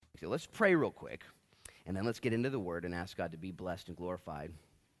So let's pray real quick, and then let's get into the Word and ask God to be blessed and glorified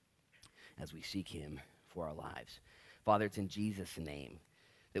as we seek Him for our lives. Father, it's in Jesus' name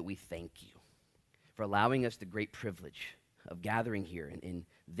that we thank you for allowing us the great privilege of gathering here in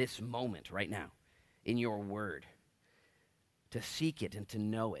this moment right now, in your Word, to seek it and to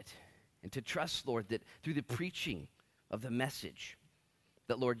know it, and to trust, Lord, that through the preaching of the message,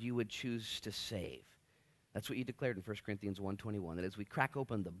 that, Lord, you would choose to save. That's what you declared in 1 Corinthians 1:21, that as we crack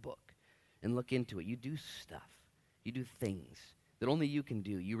open the book and look into it, you do stuff, you do things that only you can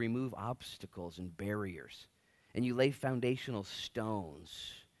do. You remove obstacles and barriers, and you lay foundational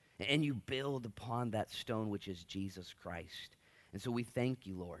stones, and you build upon that stone, which is Jesus Christ. And so we thank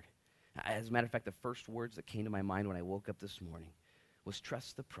you, Lord. As a matter of fact, the first words that came to my mind when I woke up this morning was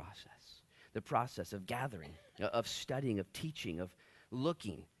trust the process of gathering, of studying, of teaching, of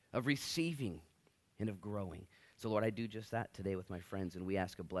looking, of receiving, and of growing. So, Lord, I do just that today with my friends, and we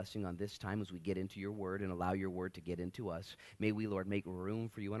ask a blessing on this time as we get into your word and allow your word to get into us. May we, Lord, make room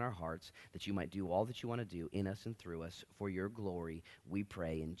for you in our hearts, that you might do all that you want to do in us and through us for your glory, we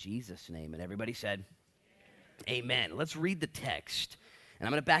pray in Jesus' name. And everybody said, Amen. Let's read the text. And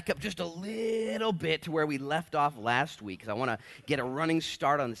I'm going to back up just a little bit to where we left off last week, because I want to get a running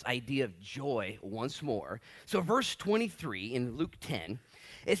start on this idea of joy once more. So verse 23 in Luke 10,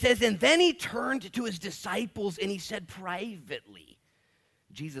 it says, and then he turned to his disciples and he said privately,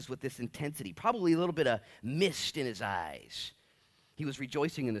 Jesus with this intensity, probably a little bit of mist in his eyes. He was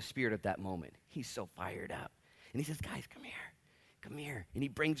rejoicing in the Spirit at that moment. He's so fired up. And he says, guys, come here. Come here. And he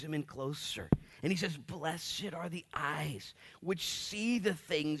brings him in closer. And he says, blessed are the eyes which see the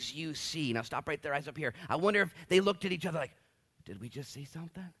things you see. Now stop right there, eyes up here. I wonder if they looked at each other like, did we just see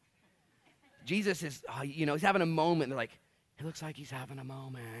something? Jesus is, he's having a moment. And they're like, it looks like he's having a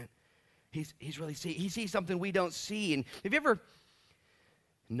moment. He sees something we don't see. And have you ever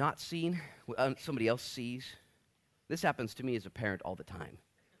not seen what somebody else sees? This happens to me as a parent all the time.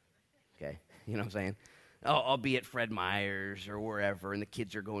 Okay, you know what I'm saying? I'll be at Fred Meyer's or wherever, and the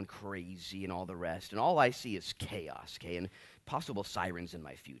kids are going crazy and all the rest, and all I see is chaos, okay, and possible sirens in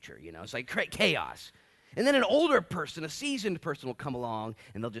my future, It's like chaos. And then an older person, a seasoned person will come along,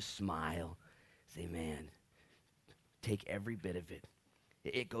 and they'll just smile, say, man, take every bit of it.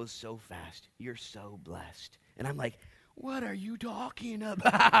 It goes so fast. You're so blessed. And I'm like, what are you talking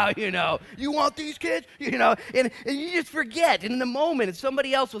about? You want these kids? And you just forget. And in the moment,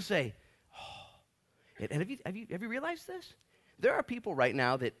 somebody else will say, and have you realized this? There are people right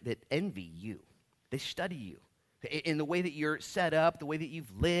now that envy you. They study you in the way that you're set up, the way that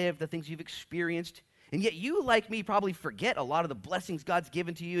you've lived, the things you've experienced. And yet you, like me, probably forget a lot of the blessings God's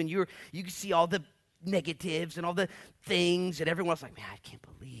given to you, and you see all the negatives and all the things, and everyone else like, man, I can't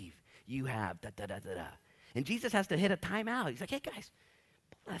believe you have da-da-da-da-da. And Jesus has to hit a timeout. He's like, hey, guys,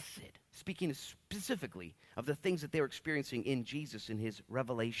 blessed. Speaking specifically of the things that they were experiencing in Jesus in his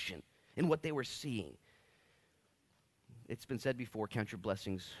revelation, in what they were seeing. It's been said before, count your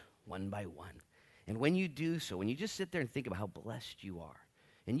blessings one by one. And when you do so, when you just sit there and think about how blessed you are,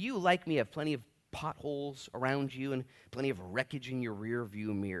 and you, like me, have plenty of potholes around you and plenty of wreckage in your rear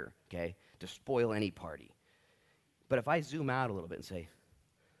view mirror, okay, to spoil any party. But if I zoom out a little bit and say,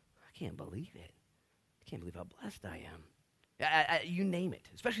 I can't believe it. I can't believe how blessed I am. You name it,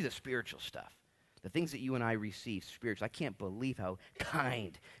 especially the spiritual stuff. The things that you and I receive spiritually. I can't believe how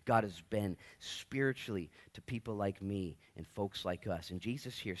kind God has been spiritually to people like me and folks like us. And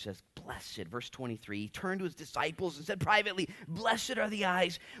Jesus here says, blessed, verse 23, he turned to his disciples and said privately, blessed are the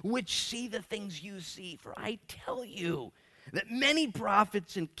eyes which see the things you see. For I tell you that many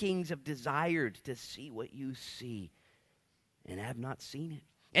prophets and kings have desired to see what you see and have not seen it,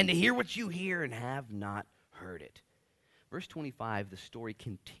 and to hear what you hear and have not heard it. Verse 25, the story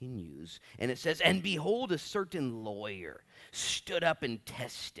continues, and it says, and behold, a certain lawyer stood up and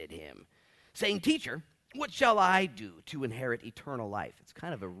tested him, saying, teacher, what shall I do to inherit eternal life? It's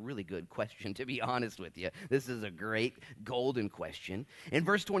kind of a really good question, to be honest with you. This is a great golden question. In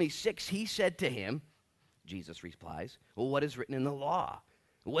verse 26, he said to him, Jesus replies, well, what is written in the law?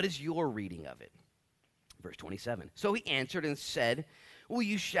 What is your reading of it? Verse 27, so he answered and said, well,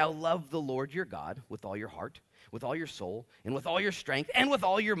 you shall love the Lord your God with all your heart, with all your soul, and with all your strength, and with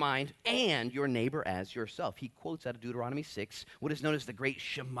all your mind, and your neighbor as yourself. He quotes out of Deuteronomy 6, what is known as the great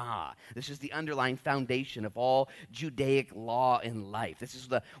Shema. This is the underlying foundation of all Judaic law and life. This is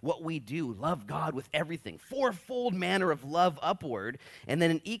what we do, love God with everything. Fourfold manner of love upward, and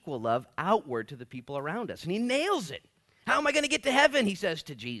then an equal love outward to the people around us. And he nails it. How am I going to get to heaven, he says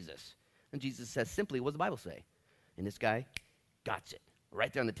to Jesus. And Jesus says simply, what does the Bible say? And this guy got it.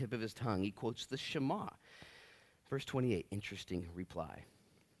 Right there on the tip of his tongue, he quotes the Shema. Verse 28, interesting reply.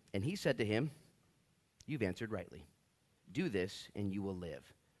 And he said to him, you've answered rightly. Do this and you will live.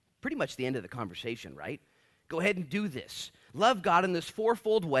 Pretty much the end of the conversation, right? Go ahead and do this. Love God in this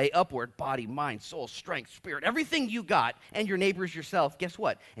fourfold way, upward, body, mind, soul, strength, spirit, everything you got, and your neighbors yourself. Guess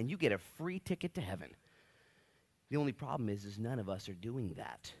what? And you get a free ticket to heaven. The only problem is none of us are doing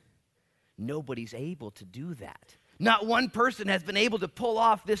that. Nobody's able to do that. Not one person has been able to pull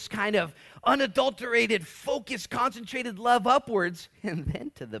off this kind of unadulterated, focused, concentrated love upwards and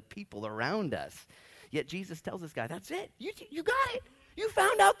then to the people around us. Yet Jesus tells this guy, that's it. You got it. You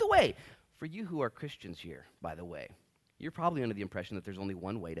found out the way. For you who are Christians here, by the way, you're probably under the impression that there's only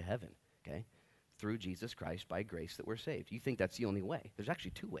one way to heaven, okay? Through Jesus Christ, by grace that we're saved. You think that's the only way. There's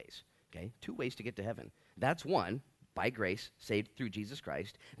actually two ways, okay? Two ways to get to heaven. That's one, by grace, saved through Jesus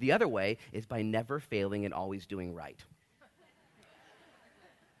Christ. The other way is by never failing and always doing right.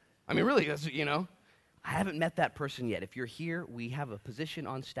 I mean, really, that's, I haven't met that person yet. If you're here, we have a position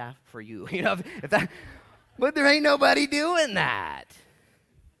on staff for you. But there ain't nobody doing that.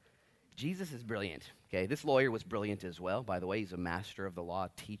 Jesus is brilliant. Okay, this lawyer was brilliant as well. By the way, he's a master of the law,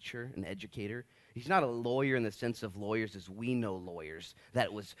 teacher, an educator. He's not a lawyer in the sense of lawyers as we know lawyers,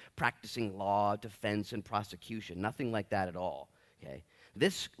 that was practicing law, defense, and prosecution. Nothing like that at all. Okay,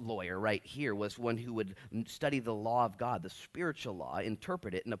 this lawyer right here was one who would study the law of God, the spiritual law,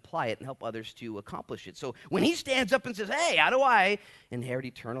 interpret it, and apply it, and help others to accomplish it. So when he stands up and says, hey, how do I inherit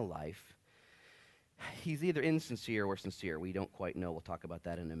eternal life? He's either insincere or sincere. We don't quite know. We'll talk about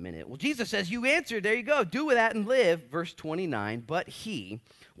that in a minute. Well, Jesus says, you answered. There you go. Do with that and live. Verse 29, but he,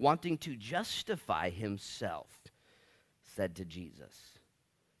 wanting to justify himself, said to Jesus,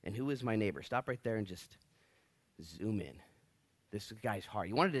 and who is my neighbor? Stop right there and just zoom in. This guy's heart.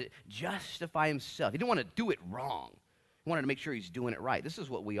 He wanted to justify himself. He didn't want to do it wrong. He wanted to make sure he's doing it right. This is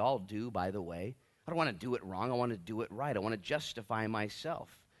what we all do, by the way. I don't want to do it wrong. I want to do it right. I want to justify myself.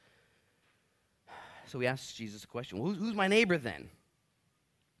 So he asks Jesus a question. Well, who's my neighbor then?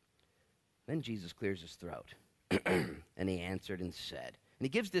 Then Jesus clears his throat. And he answered and said. And he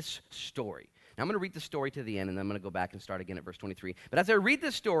gives this story. Now I'm going to read the story to the end, and then I'm going to go back and start again at verse 23. But as I read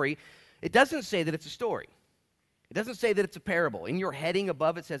this story, it doesn't say that it's a story. It doesn't say that it's a parable. In your heading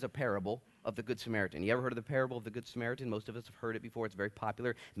above, it says a parable of the Good Samaritan. You ever heard of the parable of the Good Samaritan? Most of us have heard it before. It's very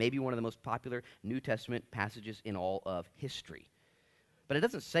popular. Maybe one of the most popular New Testament passages in all of history. But it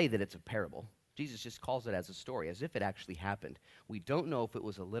doesn't say that it's a parable. Jesus just calls it as a story, as if it actually happened. We don't know if it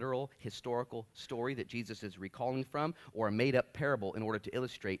was a literal, historical story that Jesus is recalling from, or a made-up parable in order to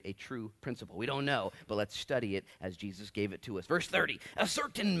illustrate a true principle. We don't know, but let's study it as Jesus gave it to us. Verse 30, a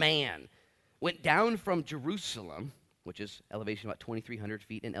certain man went down from Jerusalem, which is elevation about 2,300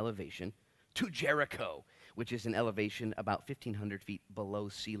 feet in elevation, to Jericho, which is an elevation about 1,500 feet below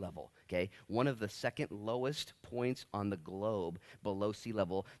sea level, okay? One of the second lowest points on the globe below sea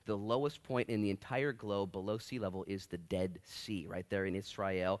level. The lowest point in the entire globe below sea level is the Dead Sea, right there in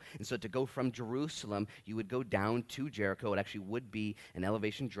Israel. And so to go from Jerusalem, you would go down to Jericho. It actually would be an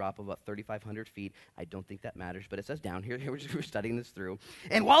elevation drop of about 3,500 feet. I don't think that matters, but it says down here. We're studying this through.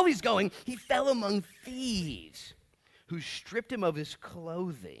 And while he's going, he fell among thieves who stripped him of his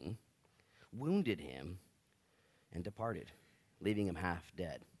clothing, wounded him, and departed, leaving him half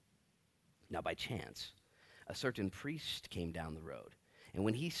dead. Now by chance, a certain priest came down the road, and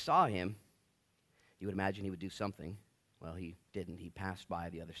when he saw him, you would imagine he would do something. Well, he didn't. He passed by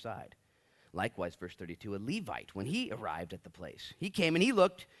the other side. Likewise, verse 32, a Levite, when he arrived at the place, he came and he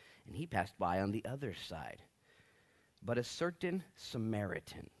looked, and he passed by on the other side. But a certain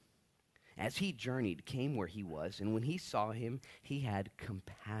Samaritan, as he journeyed, came where he was, and when he saw him, he had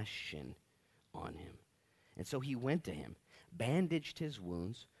compassion on him. And so he went to him, bandaged his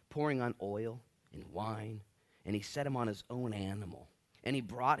wounds, pouring on oil and wine, and he set him on his own animal. And he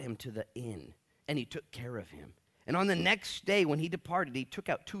brought him to the inn, and he took care of him. And on the next day when he departed, he took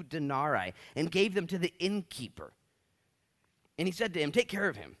out 2 denarii and gave them to the innkeeper. And he said to him, take care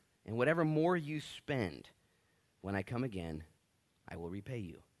of him, and whatever more you spend, when I come again, I will repay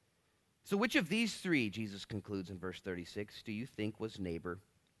you. So which of these 3, Jesus concludes in verse 36, do you think was neighbor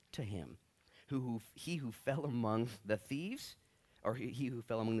to him? He who fell among the thieves, or he who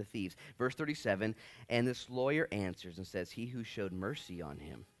fell among the thieves. Verse 37, and this lawyer answers and says, he who showed mercy on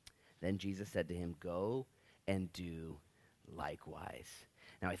him. Then Jesus said to him, go and do likewise.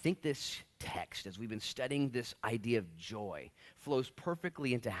 Now I think this text, as we've been studying this idea of joy, flows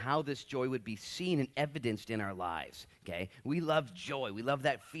perfectly into how this joy would be seen and evidenced in our lives, okay? We love joy. We love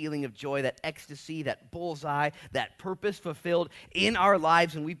that feeling of joy, that ecstasy, that bullseye, that purpose fulfilled in our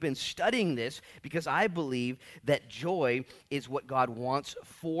lives, and we've been studying this because I believe that joy is what God wants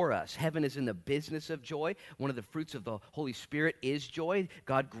for us. Heaven is in the business of joy. One of the fruits of the Holy Spirit is joy.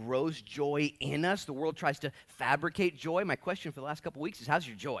 God grows joy in us. The world tries to fabricate joy. My question for the last couple weeks is, how's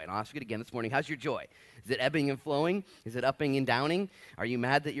your joy? And I'll ask it again this morning. How's your joy? Is it ebbing and flowing? Is it upping and downing? Are you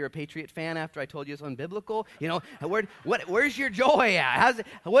mad that you're a Patriot fan after I told you it's unbiblical? You know, where's your joy at?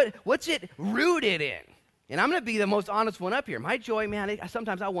 What's it rooted in? And I'm going to be the most honest one up here. My joy, man,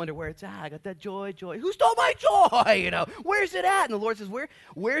 sometimes I wonder where it's at. I got that joy. Who stole my joy? You know, where's it at? And the Lord says,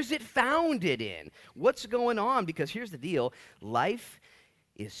 where's it founded in? What's going on? Because here's the deal. Life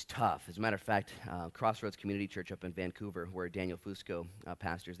is tough. As a matter of fact, Crossroads Community Church up in Vancouver, where Daniel Fusco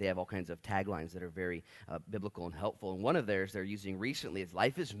pastors, they have all kinds of taglines that are very biblical and helpful. And one of theirs they're using recently is,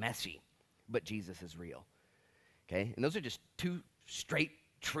 life is messy, but Jesus is real. Okay? And those are just two straight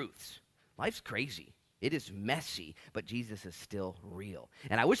truths. Life's crazy. It is messy, but Jesus is still real.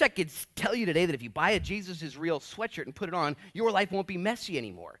 And I wish I could tell you today that if you buy a Jesus is real sweatshirt and put it on, your life won't be messy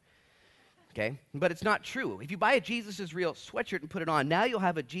anymore. Okay? But it's not true. If you buy a Jesus is real sweatshirt and put it on, now you'll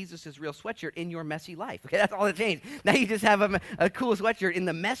have a Jesus is real sweatshirt in your messy life. Okay? That's all that changed. Now you just have a cool sweatshirt in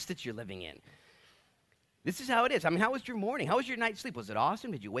the mess that you're living in. This is how it is. I mean, how was your morning? How was your night's sleep? Was it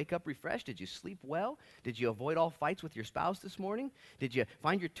awesome? Did you wake up refreshed? Did you sleep well? Did you avoid all fights with your spouse this morning? Did you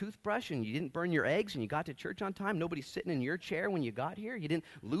find your toothbrush and you didn't burn your eggs and you got to church on time? Nobody's sitting in your chair when you got here? You didn't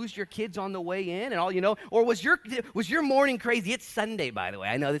lose your kids on the way in and all, you know? Or was your morning crazy? It's Sunday, by the way.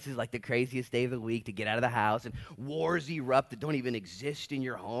 I know this is like the craziest day of the week to get out of the house, and wars erupt that don't even exist in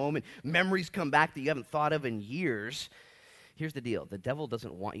your home, and memories come back that you haven't thought of in years. Here's the deal. The devil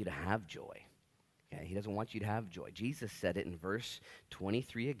doesn't want you to have joy. Okay, he doesn't want you to have joy. Jesus said it in verse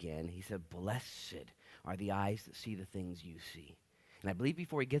 23 again. He said, blessed are the eyes that see the things you see. And I believe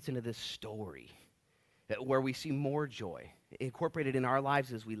before he gets into this story, where we see more joy incorporated in our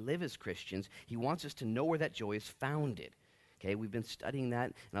lives as we live as Christians, he wants us to know where that joy is founded. Okay, we've been studying that,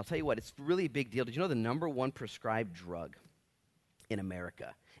 and I'll tell you what, it's really a big deal. Did you know the number one prescribed drug in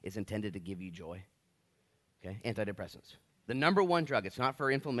America is intended to give you joy? Okay, antidepressants. The number one drug. It's not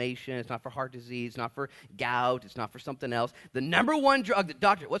for inflammation. It's not for heart disease. It's not for gout. It's not for something else. The number one drug, the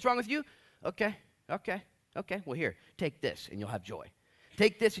doctor, what's wrong with you? Okay. Well, here, take this, and you'll have joy.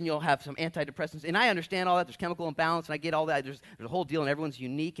 Take this, and you'll have some antidepressants. And I understand all that. There's chemical imbalance, and I get all that. There's a whole deal, and everyone's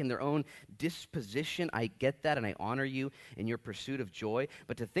unique in their own disposition. I get that, and I honor you in your pursuit of joy.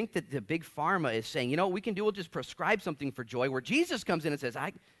 But to think that the big pharma is saying, you know what we can do? We'll just prescribe something for joy, where Jesus comes in and says,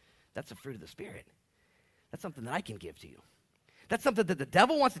 that's a fruit of the Spirit. That's something that I can give to you. That's something that the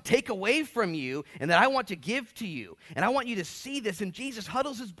devil wants to take away from you and that I want to give to you. And I want you to see this. And Jesus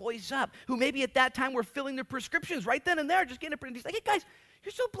huddles his boys up, who maybe at that time were filling their prescriptions right then and there, just getting it. He's like, hey, guys,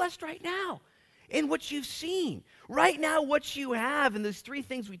 you're so blessed right now in what you've seen. Right now, what you have. And there's three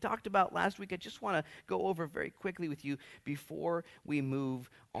things we talked about last week I just want to go over very quickly with you before we move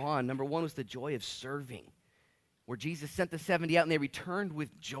on. Number one was the joy of serving, where Jesus sent the 70 out and they returned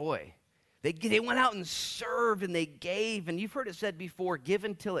with joy. They went out and served and they gave. And you've heard it said before, give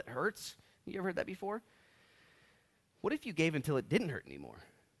until it hurts. You ever heard that before? What if you gave until it didn't hurt anymore?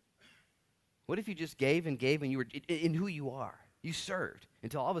 What if you just gave and you were in who you are? You served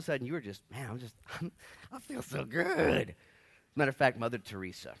until all of a sudden you were just, man, I feel so good. As a matter of fact, Mother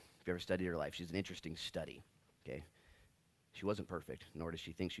Teresa, if you ever studied her life, she's an interesting study, okay? She wasn't perfect, nor does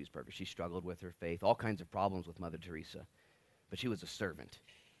she think she was perfect. She struggled with her faith, all kinds of problems with Mother Teresa. But she was a servant.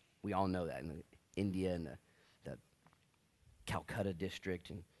 We all know that in India and the Calcutta district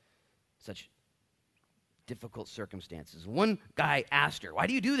and such difficult circumstances. One guy asked her, why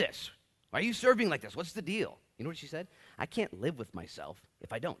do you do this? Why are you serving like this? What's the deal? You know what she said? I can't live with myself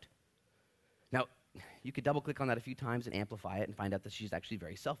if I don't. Now, you could double click on that a few times and amplify it and find out that she's actually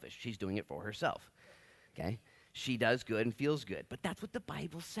very selfish. She's doing it for herself, okay? She does good and feels good. But that's what the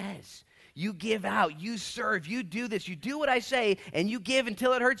Bible says. You give out, you serve, you do this, you do what I say, and you give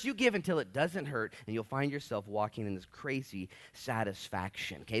until it hurts, you give until it doesn't hurt, and you'll find yourself walking in this crazy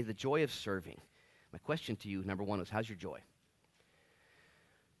satisfaction, okay? The joy of serving. My question to you, number one, was how's your joy?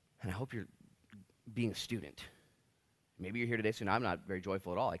 And I hope you're being a student. Maybe you're here today saying, I'm not very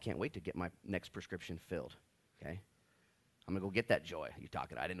joyful at all. I can't wait to get my next prescription filled, okay? I'm going to go get that joy. You're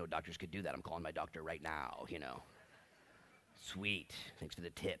talking, I didn't know doctors could do that. I'm calling my doctor right now, you know. Sweet. Thanks for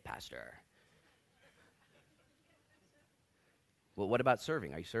the tip, Pastor. Well, what about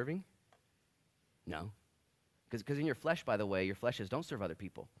serving? Are you serving? No. Because in your flesh, by the way, your flesh is don't serve other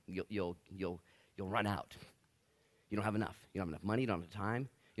people. You'll run out. You don't have enough. You don't have enough money. You don't have time.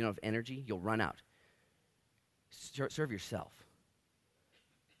 You don't have energy. You'll run out. Serve yourself.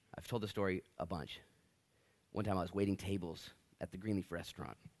 I've told the story a bunch. One time I was waiting tables at the Greenleaf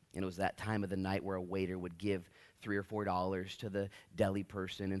restaurant, and it was that time of the night where a waiter would give $3 or $4 to the deli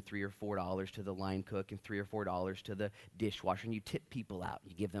person and $3 or $4 to the line cook and $3 or $4 to the dishwasher, and you tip people out.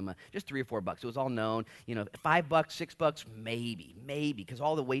 You give them just $3 or $4. It was all known, $5, $6, maybe, because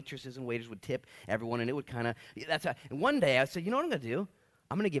all the waitresses and waiters would tip everyone, and it would kind of, and one day I said, you know what I'm going to do?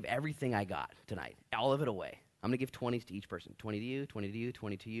 I'm going to give everything I got tonight, all of it away. I'm going to give 20s to each person. 20 to you, 20 to you,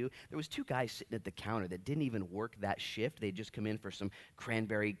 20 to you. There was 2 guys sitting at the counter that didn't even work that shift. They'd just come in for some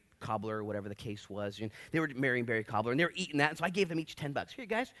cranberry cobbler or whatever the case was. And they were Marionberry cobbler, and they were eating that. And so I gave them each $10. Here,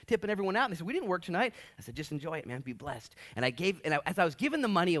 guys, tipping everyone out. And they said, we didn't work tonight. I said, just enjoy it, man. Be blessed. And as I was giving the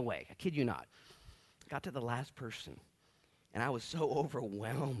money away, I kid you not, I got to the last person. And I was so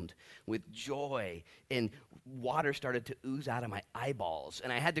overwhelmed with joy, and water started to ooze out of my eyeballs,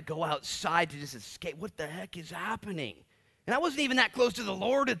 and I had to go outside to just escape. What the heck is happening? And I wasn't even that close to the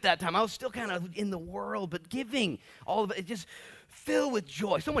Lord at that time. I was still kind of in the world, but giving all of it just filled with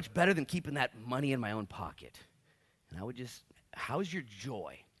joy. So much better than keeping that money in my own pocket. And I would just, how's your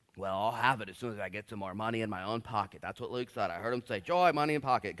joy? Well, I'll have it as soon as I get some more money in my own pocket. That's what Luke said. I heard him say, joy, money in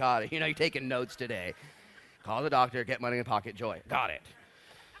pocket. Got it. You're taking notes today. Call the doctor, get money in pocket, joy. Got it.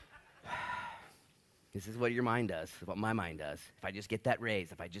 This is what your mind does. This is what my mind does. If I just get that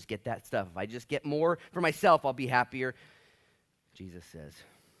raise, if I just get that stuff, if I just get more for myself, I'll be happier. Jesus says,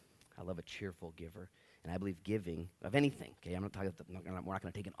 I love a cheerful giver. And I believe giving of anything, okay, we're not going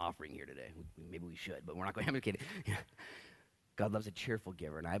to take an offering here today. Maybe we should, but we're not going to. I'm kidding. God loves a cheerful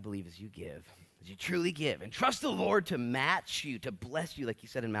giver, and I believe as you give, as you truly give, and trust the Lord to match you, to bless you, like he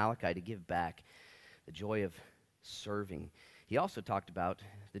said in Malachi, to give back. The joy of serving. He also talked about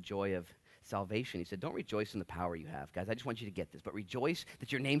the joy of salvation. He said, don't rejoice in the power you have. Guys, I just want you to get this, but rejoice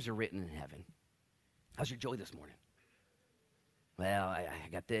that your names are written in heaven. How's your joy this morning? Well, I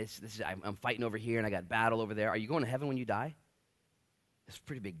got this. I'm fighting over here, and I got battle over there. Are you going to heaven when you die? It's a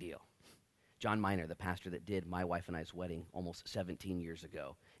pretty big deal. John Miner, the pastor that did my wife and I's wedding almost 17 years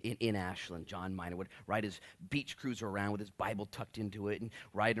ago in Ashland, John Miner would ride his beach cruiser around with his Bible tucked into it and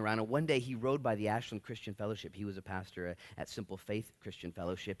riding around. And one day he rode by the Ashland Christian Fellowship. He was a pastor at Simple Faith Christian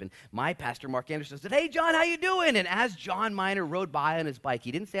Fellowship. And my pastor, Mark Anderson, said, hey, John, how you doing? And as John Miner rode by on his bike,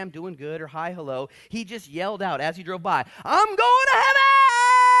 he didn't say I'm doing good or hi, hello. He just yelled out as he drove by, I'm going to heaven!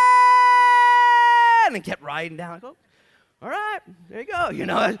 And kept riding down. I go, all right, there you go,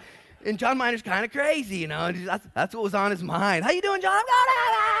 And John Miner's kind of crazy, That's what was on his mind. How you doing, John? I'm going to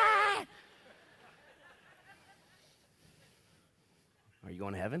heaven. Are you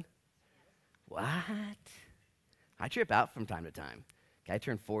going to heaven? What? I trip out from time to time. Okay, I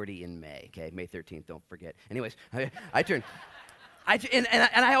turned 40 in May. Okay, May 13th. Don't forget. Anyways, and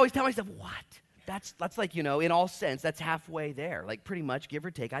I always tell myself, what? That's like in all sense, that's halfway there. Like pretty much, give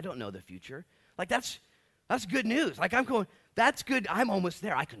or take. I don't know the future. Like that's good news. Like I'm going. That's good. I'm almost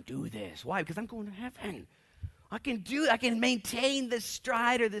there. I can do this. Why? Because I'm going to heaven. I can maintain this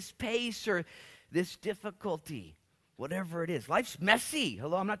stride or this pace or this difficulty, whatever it is. Life's messy.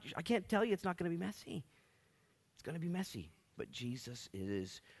 Hello, I can't tell you it's not going to be messy. It's going to be messy, but Jesus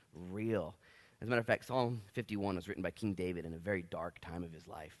is real. As a matter of fact, Psalm 51 was written by King David in a very dark time of his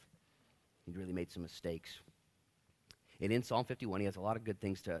life. He really made some mistakes. And in Psalm 51, he has a lot of good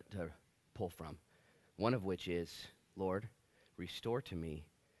things to pull from, one of which is, Lord, restore to me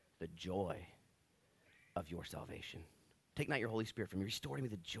the joy of your salvation. Take not your Holy Spirit from me. Restore to me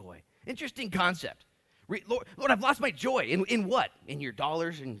the joy. Interesting concept. Lord, I've lost my joy. In what? In your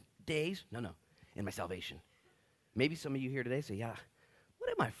dollars and days? No. In my salvation. Maybe some of you here today say, yeah,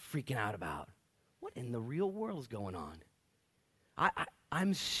 what am I freaking out about? What in the real world is going on?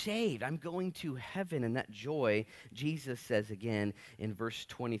 I'm saved. I'm going to heaven. And that joy, Jesus says again in verse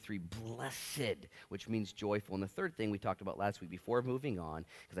 23, blessed, which means joyful. And the third thing we talked about last week before moving on,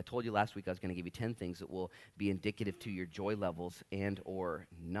 because I told you last week I was going to give you 10 things that will be indicative to your joy levels and or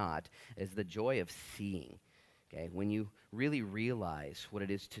not, is the joy of seeing. Okay, when you really realize what it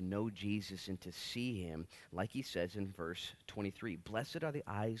is to know Jesus and to see him, like he says in verse 23, blessed are the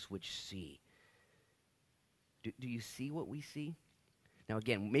eyes which see. Do you see what we see? Now,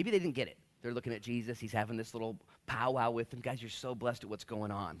 again, maybe they didn't get it. They're looking at Jesus. He's having this little powwow with them. Guys, you're so blessed at what's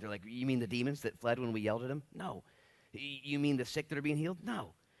going on. They're like, you mean the demons that fled when we yelled at them? No. You mean the sick that are being healed?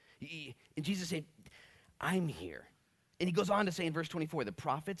 No. And Jesus said, I'm here. And he goes on to say in verse 24, the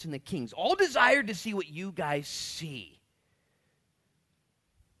prophets and the kings all desired to see what you guys see.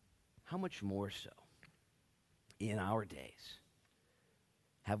 How much more so in our days,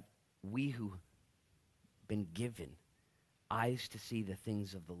 have we who been given eyes to see the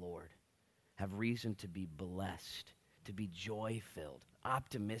things of the Lord have reason to be blessed, to be joy-filled,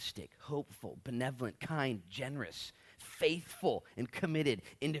 optimistic, hopeful, benevolent, kind, generous, faithful, and committed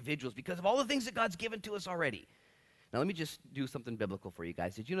individuals because of all the things that God's given to us already. Now, let me just do something biblical for you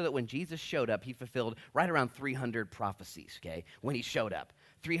guys. Did you know that when Jesus showed up, he fulfilled right around 300 prophecies, okay, when he showed up?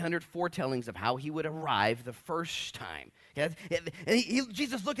 300 foretellings of how he would arrive the first time. Okay? And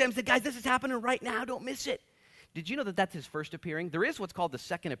Jesus looked at him and said, guys, this is happening right now. Don't miss it. Did you know that that's his first appearing? There is what's called the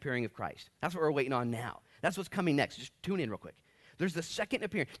second appearing of Christ. That's what we're waiting on now. That's what's coming next. Just tune in real quick. There's the second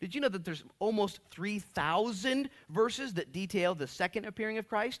appearing. Did you know that there's almost 3,000 verses that detail the second appearing of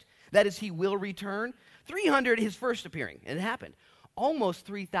Christ? That is, he will return. 300 his first appearing, and it happened. Almost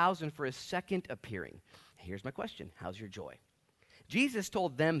 3,000 for his second appearing. Here's my question. How's your joy? Jesus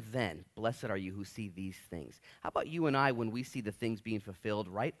told them then, blessed are you who see these things. How about you and I when we see the things being fulfilled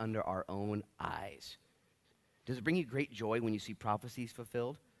right under our own eyes? Does it bring you great joy when you see prophecies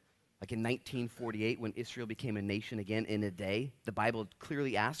fulfilled? Like in 1948, when Israel became a nation again in a day, the Bible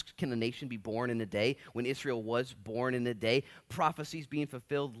clearly asks, can a nation be born in a day? When Israel was born in a day, prophecies being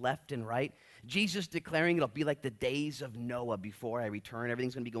fulfilled left and right. Jesus declaring it'll be like the days of Noah before I return.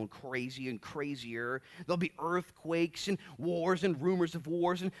 Everything's going to be going crazy and crazier. There'll be earthquakes and wars and rumors of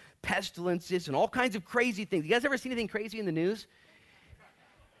wars and pestilences and all kinds of crazy things. You guys ever seen anything crazy in the news?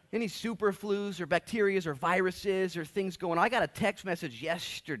 Any super flus or bacterias or viruses or things going on. I got a text message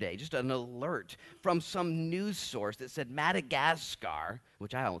yesterday, just an alert from some news source that said Madagascar,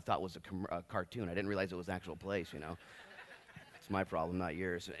 which I thought was a cartoon. I didn't realize it was an actual place, you know. It's my problem, not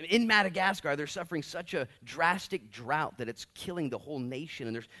yours. In Madagascar, they're suffering such a drastic drought that it's killing the whole nation.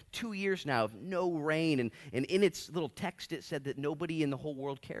 And there's 2 years now of no rain. And in its little text, it said that nobody in the whole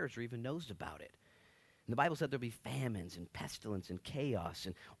world cares or even knows about it. And the Bible said there'll be famines and pestilence and chaos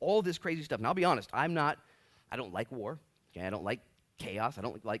and all this crazy stuff. And I'll be honest, I don't like war. Okay? I don't like chaos. I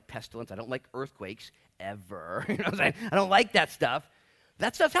don't like pestilence. I don't like earthquakes ever. You know what I'm saying? I don't like that stuff.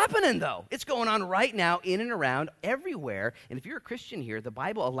 That stuff's happening, though. It's going on right now in and around everywhere. And if you're a Christian here, the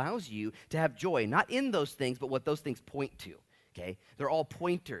Bible allows you to have joy, not in those things, but what those things point to. Okay? They're all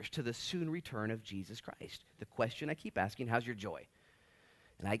pointers to the soon return of Jesus Christ. The question I keep asking, how's your joy?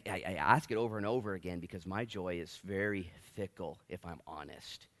 And I ask it over and over again because my joy is very fickle, if I'm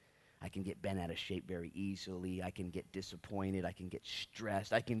honest. I can get bent out of shape very easily. I can get disappointed. I can get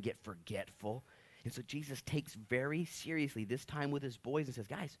stressed. I can get forgetful. And so Jesus takes very seriously this time with his boys and says,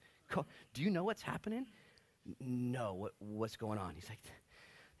 guys, do you know what's happening? No, what's going on? He's like,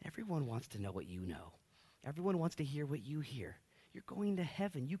 everyone wants to know what you know. Everyone wants to hear what you hear. You're going to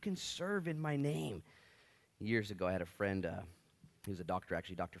heaven. You can serve in my name. Years ago, I had a friend, he was a doctor,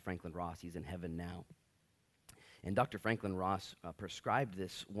 actually, Dr. Franklin Ross. He's in heaven now. And Dr. Franklin Ross prescribed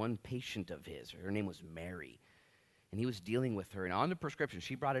this one patient of his. Her name was Mary. And he was dealing with her. And on the prescription,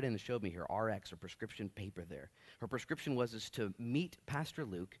 she brought it in and showed me her RX, or prescription paper there. Her prescription was to meet Pastor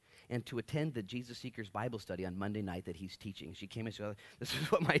Luke and to attend the Jesus Seekers Bible study on Monday night that he's teaching. She came and said, this is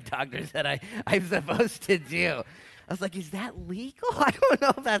what my doctor said I'm supposed to do. I was like, is that legal? I don't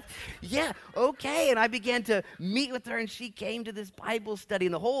know if that's, yeah, okay. And I began to meet with her, and she came to this Bible study.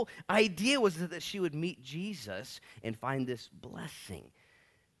 And the whole idea was that she would meet Jesus and find this blessing,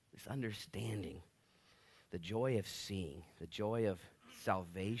 this understanding. The joy of seeing, the joy of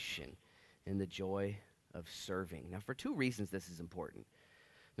salvation, and the joy of serving. Now, for two reasons this is important.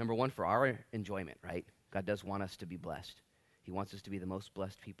 Number one, for our enjoyment, right? God does want us to be blessed. He wants us to be the most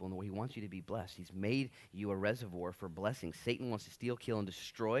blessed people in the world. He wants you to be blessed. He's made you a reservoir for blessings. Satan wants to steal, kill, and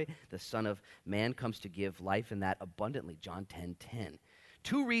destroy. The Son of Man comes to give life and that abundantly. John 10:10.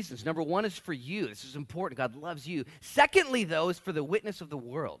 Two reasons. Number one is for you. This is important. God loves you. Secondly, though, is for the witness of the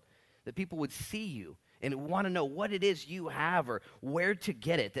world, that people would see you and want to know what it is you have or where to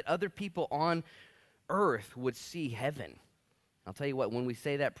get it, that other people on earth would see heaven. I'll tell you what, when we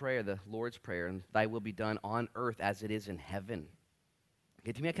say that prayer, the Lord's Prayer, and thy will be done on earth as it is in heaven.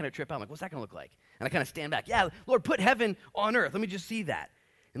 Okay, to me, I kind of trip out. I'm like, what's that going to look like? And I kind of stand back. Yeah, Lord, put heaven on earth. Let me just see that.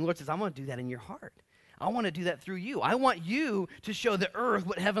 And the Lord says, I want to do that in your heart. I want to do that through you. I want you to show the earth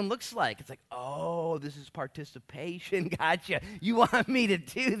what heaven looks like. It's like, oh, this is participation. Gotcha. You want me to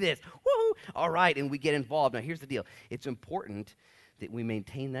do this. Woo! All right, and we get involved. Now, here's the deal. It's important that we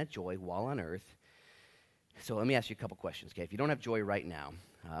maintain that joy while on earth. So let me ask you a couple questions, okay? If you don't have joy right now,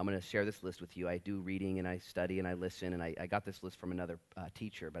 I'm going to share this list with you. I do reading, and I study, and I listen, and I got this list from another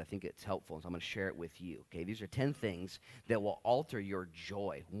teacher, but I think it's helpful, so I'm going to share it with you, okay? These are 10 things that will alter your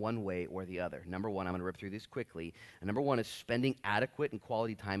joy one way or the other. Number one, I'm going to rip through these quickly. And number one is spending adequate and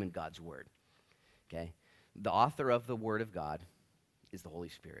quality time in God's Word, okay? The author of the Word of God is the Holy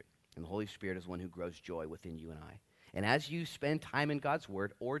Spirit. And the Holy Spirit is one who grows joy within you and I. And as you spend time in God's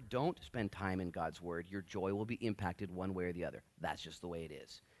Word or don't spend time in God's Word, your joy will be impacted one way or the other. That's just the way it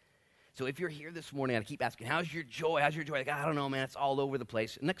is. So if you're here this morning, I keep asking, how's your joy? How's your joy? Like, I don't know, man. It's all over the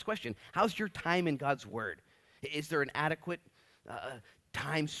place. Next question, how's your time in God's Word? Is there an adequate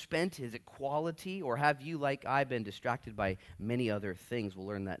time spent? Is it quality? Or have you, like I've been, distracted by many other things? We'll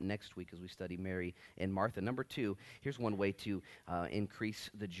learn that next week as we study Mary and Martha. Number 2, here's one way to increase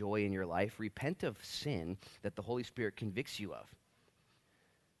the joy in your life. Repent of sin that the Holy Spirit convicts you of.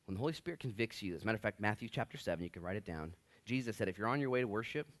 When the Holy Spirit convicts you, as a matter of fact, Matthew chapter 7, you can write it down. Jesus said, if you're on your way to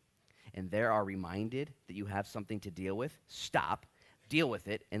worship and there are reminded that you have something to deal with, stop, deal with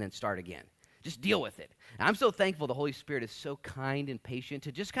it, and then start again. Just deal with it. And I'm so thankful the Holy Spirit is so kind and patient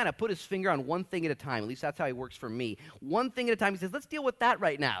to just kind of put his finger on one thing at a time. At least that's how he works for me. One thing at a time. He says, let's deal with that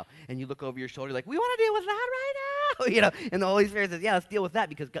right now. And you look over your shoulder like, we want to deal with that right now. And the Holy Spirit says, yeah, let's deal with that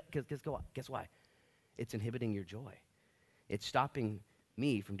because guess why? It's inhibiting your joy. It's stopping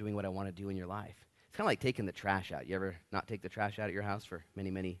me from doing what I want to do in your life. It's kind of like taking the trash out. You ever not take the trash out at your house for many,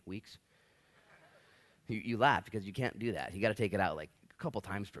 many weeks? You laugh because you can't do that. You got to take it out like couple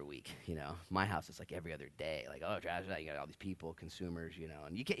times per week. My house is like every other day. Like, oh, trash out. You got all these people, consumers,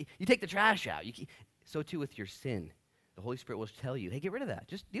 and you take the trash out. So too with your sin. The Holy Spirit will tell you, hey, get rid of that.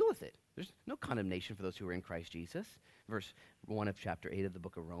 Just deal with it. There's no condemnation for those who are in Christ Jesus. Verse 1 of chapter 8 of the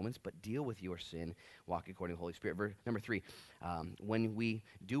book of Romans. But deal with your sin. Walk according to the Holy Spirit. Verse number 3, when we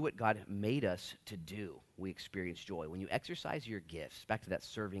do what God made us to do, we experience joy. When you exercise your gifts, back to that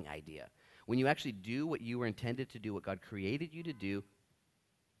serving idea. When you actually do what you were intended to do, what God created you to do,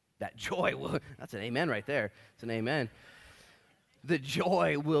 that joy will, that's an amen right there. It's an amen. The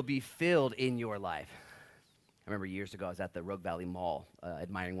joy will be filled in your life. I remember years ago, I was at the Rogue Valley Mall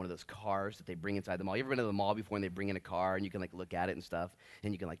admiring one of those cars that they bring inside the mall. You ever been to the mall before and they bring in a car and you can look at it and stuff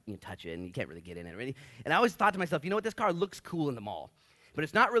and you can touch it and you can't really get in it. And I always thought to myself, you know what, this car looks cool in the mall, but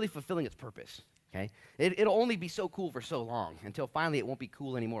it's not really fulfilling its purpose. Okay, it'll only be so cool for so long until finally it won't be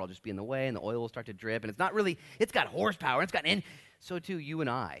cool anymore. It'll just be in the way and the oil will start to drip and it's got horsepower, so too you and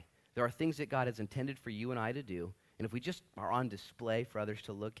I. There are things that God has intended for you and I to do, and if we just are on display for others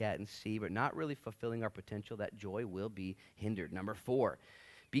to look at and see, but not really fulfilling our potential, that joy will be hindered. Number 4,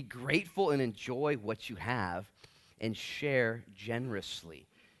 be grateful and enjoy what you have and share generously.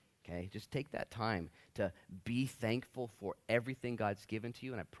 Okay, just take that time to be thankful for everything God's given to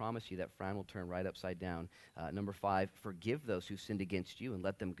you, and I promise you that frown will turn right upside down. Number 5, forgive those who sinned against you and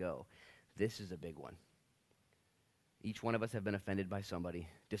let them go. This is a big one. Each one of us have been offended by somebody,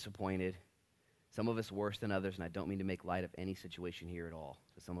 disappointed, some of us worse than others, and I don't mean to make light of any situation here at all,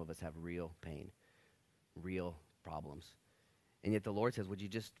 but some of us have real pain, real problems. And yet the Lord says, would you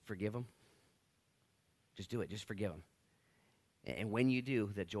just forgive them? Just do it. Just forgive them. And when you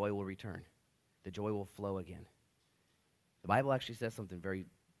do, the joy will return. The joy will flow again. The Bible actually says something very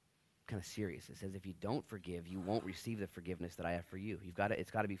kind of serious. It says if you don't forgive, you won't receive the forgiveness that I have for you.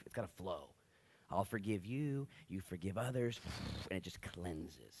 It's got to flow. I'll forgive you, you forgive others, and it just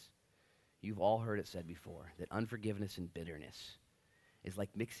cleanses. You've all heard it said before that unforgiveness and bitterness is like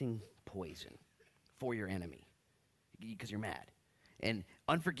mixing poison for your enemy because you're mad. And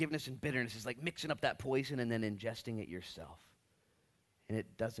unforgiveness and bitterness is like mixing up that poison and then ingesting it yourself. And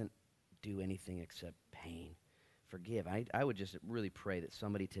it doesn't do anything except pain. Forgive. I would just really pray that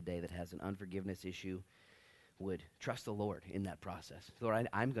somebody today that has an unforgiveness issue would trust the Lord in that process. Lord,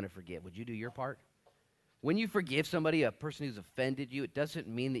 I'm going to forgive. Would you do your part? When you forgive somebody, a person who's offended you, it doesn't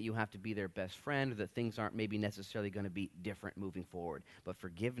mean that you have to be their best friend or that things aren't maybe necessarily going to be different moving forward. But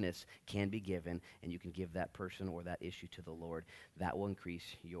forgiveness can be given, and you can give that person or that issue to the Lord. That will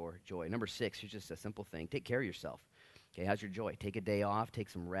increase your joy. Number 6, here's just a simple thing. Take care of yourself. Okay, how's your joy? Take a day off, take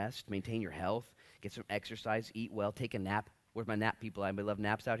some rest, maintain your health, get some exercise, eat well, take a nap. Where's my nap people? Anybody love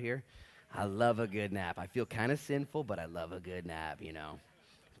naps out here? I love a good nap. I feel kind of sinful, but I love a good nap,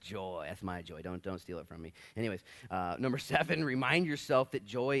 Joy. That's my joy. Don't steal it from me. Anyways, number 7, remind yourself that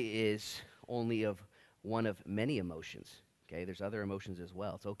joy is only of one of many emotions. Okay, there's other emotions as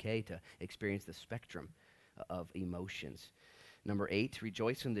well. It's okay to experience the spectrum of emotions. Number 8,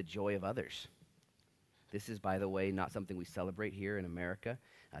 rejoice in the joy of others. This is, by the way, not something we celebrate here in America,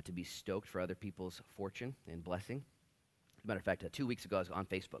 to be stoked for other people's fortune and blessing. As a matter of fact, 2 weeks ago, I was on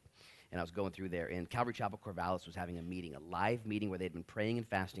Facebook, and I was going through there, and Calvary Chapel Corvallis was having a meeting, a live meeting where they'd been praying and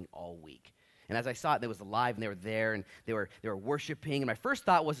fasting all week. And as I saw it, there was a live, and they were there, and they were worshiping, and my first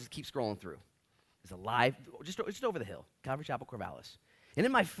thought was just keep scrolling through. It's a live, just over the hill, Calvary Chapel Corvallis. And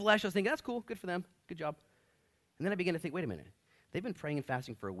in my flesh, I was thinking, that's cool, good for them, good job. And then I began to think, wait a minute, they've been praying and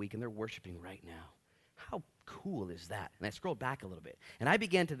fasting for a week, and they're worshiping right now. How cool is that? And I scrolled back a little bit. And I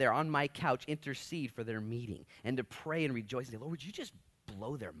began to there on my couch intercede for their meeting and to pray and rejoice and say, Lord, would you just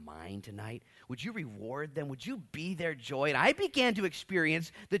blow their mind tonight? Would you reward them? Would you be their joy? And I began to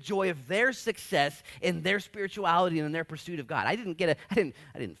experience the joy of their success and their spirituality and their pursuit of God. I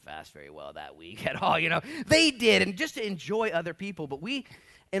didn't fast very well that week at all, They did, and just to enjoy other people. But we,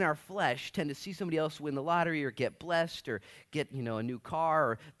 in our flesh, tend to see somebody else win the lottery or get blessed or get, a new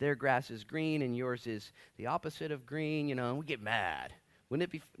car, or their grass is green and yours is the opposite of green, and we get mad. Wouldn't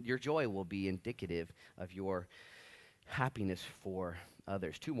it be, your joy will be indicative of your happiness for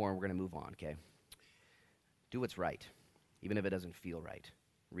others. 2 more, and we're going to move on, okay? Do what's right, even if it doesn't feel right.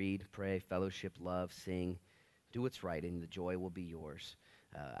 Read, pray, fellowship, love, sing. Do what's right, and the joy will be yours.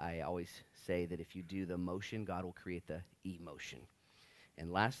 I always say that if you do the motion, God will create the emotion.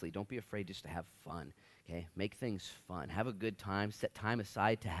 And lastly, don't be afraid just to have fun, okay? Make things fun. Have a good time. Set time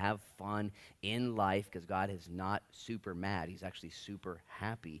aside to have fun in life, because God is not super mad. He's actually super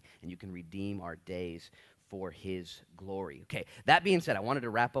happy, and you can redeem our days for his glory. Okay, that being said, I wanted to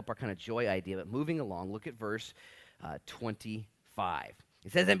wrap up our kind of joy idea, but moving along, look at verse 25.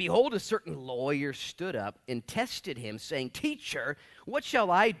 It says, and behold, a certain lawyer stood up and tested him, saying, Teacher, what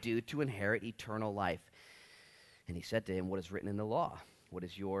shall I do to inherit eternal life? And he said to him, what is written in the law? What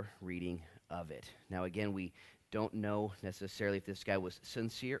is your reading of it? Now, again, we don't know necessarily if this guy was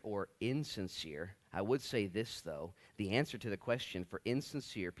sincere or insincere. I would say this, though. The answer to the question for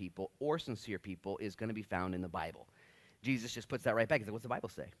insincere people or sincere people is going to be found in the Bible. Jesus just puts that right back. He said, what's the Bible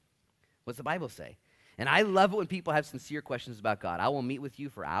say? What's the Bible say? And I love it when people have sincere questions about God. I will meet with you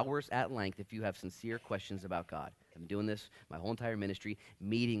for hours at length if you have sincere questions about God. I've been doing this my whole entire ministry,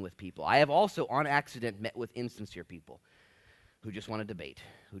 meeting with people. I have also, on accident, met with insincere people who just want to debate,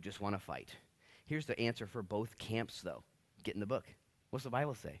 who just want to fight. Here's the answer for both camps, though. Get in the book. What's the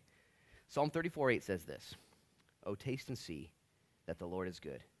Bible say? Psalm 34:8 says this, Oh, taste and see that the Lord is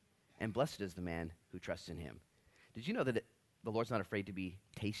good, and blessed is the man who trusts in him. Did you know that the Lord's not afraid to be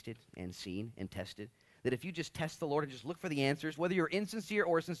tasted and seen and tested? That if you just test the Lord and just look for the answers, whether you're insincere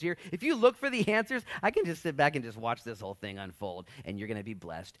or sincere, if you look for the answers, I can just sit back and just watch this whole thing unfold, and you're going to be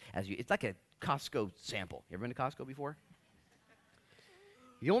blessed. It's like a Costco sample. You ever been to Costco before?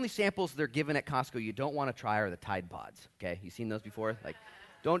 The only samples they're given at Costco you don't want to try are the Tide Pods, okay? You seen those before? Like,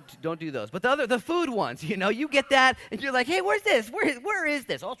 don't do those. But the food ones, you get that, and you're like, hey, where's this? Where is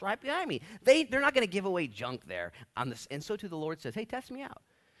this? Oh, it's right behind me. They're not going to give away junk there on this. And so too the Lord says, hey, test me out.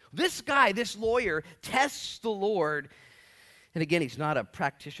 This guy, this lawyer, tests the Lord. And again, he's not a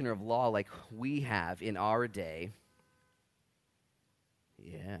practitioner of law like we have in our day.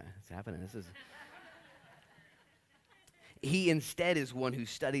 Yeah, it's happening. He instead is one who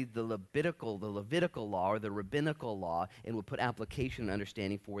studied the Levitical law or the rabbinical law and would put application and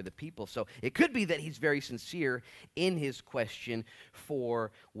understanding for the people. So it could be that he's very sincere in his question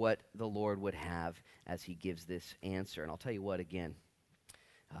for what the Lord would have as he gives this answer. And I'll tell you what, again,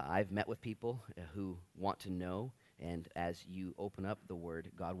 I've met with people who want to know, and as you open up the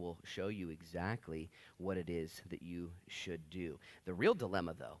Word, God will show you exactly what it is that you should do. The real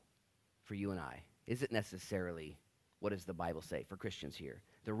dilemma, though, for you and I, isn't necessarily what does the Bible say for Christians here.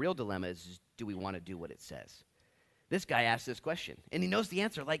 The real dilemma is, do we want to do what it says? This guy asked this question, and he knows the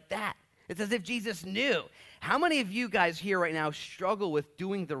answer like that. It's as if Jesus knew. How many of you guys here right now struggle with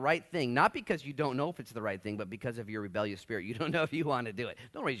doing the right thing, not because you don't know if it's the right thing, but because of your rebellious spirit? You don't know if you want to do it.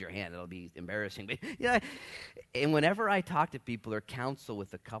 Don't raise your hand. It'll be embarrassing. But, and whenever I talk to people or counsel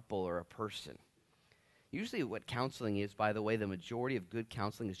with a couple or a person, usually what counseling is, by the way, the majority of good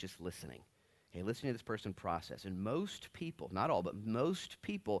counseling is just listening. Okay, listening to this person process. And most people, not all, but most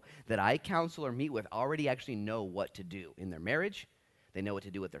people that I counsel or meet with already actually know what to do in their marriage. They know what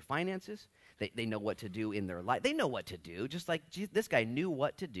to do with their finances. They know what to do in their life. They know what to do, just like this guy knew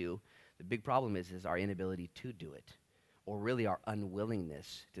what to do. The big problem is our inability to do it, or really our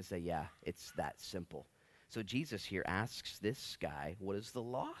unwillingness to say, yeah, it's that simple. So Jesus here asks this guy, what does the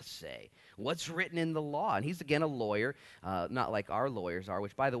law say? What's written in the law? And he's, again, a lawyer, not like our lawyers are,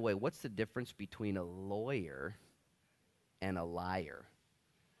 which, by the way, what's the difference between a lawyer and a liar?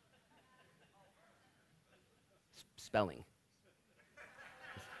 Spelling.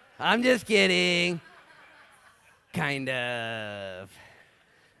 I'm just kidding. Kind of.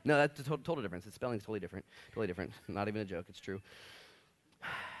 No, that's a total difference. The spelling's totally different. Totally different. Not even a joke. It's true.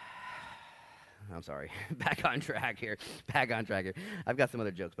 I'm sorry. Back on track here. I've got some other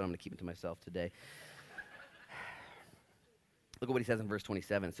jokes, but I'm going to keep it to myself today. Look at what he says in verse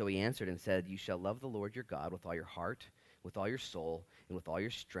 27. So he answered and said, you shall love the Lord your God with all your heart, with all your soul, and with all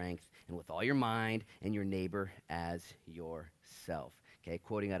your strength, and with all your mind, and your neighbor as yourself. Okay,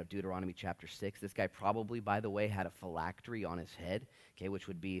 quoting out of Deuteronomy chapter 6. This guy probably, by the way, had a phylactery on his head, okay, which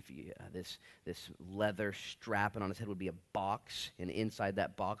would be this leather strapping on his head would be a box, and inside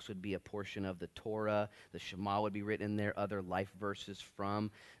that box would be a portion of the Torah. The Shema would be written in there, other life verses from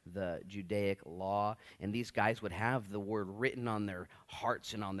the Judaic law. And these guys would have the word written on their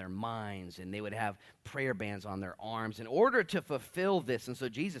hearts and on their minds, and they would have prayer bands on their arms in order to fulfill this. And so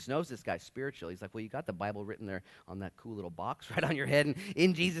Jesus knows this guy spiritually. He's like, well, you got the Bible written there on that cool little box right on your head. And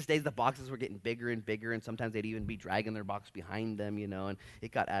in Jesus' days, the boxes were getting bigger and bigger, and sometimes they'd even be dragging their box behind them, and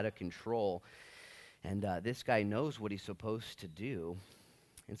it got out of control. And this guy knows what he's supposed to do.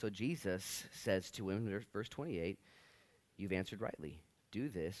 And so Jesus says to him, verse 28, you've answered rightly. Do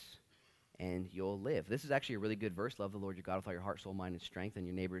this, and you'll live. This is actually a really good verse. Love the Lord your God with all your heart, soul, mind, and strength, and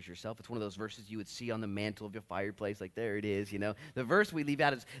your neighbor as yourself. It's one of those verses you would see on the mantle of your fireplace. Like, there it is, The verse we leave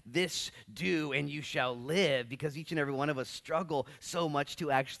out is, this do, and you shall live, because each and every one of us struggle so much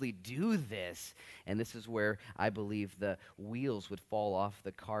to actually do this. And this is where I believe the wheels would fall off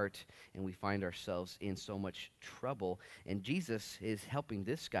the cart, and we find ourselves in so much trouble. And Jesus is helping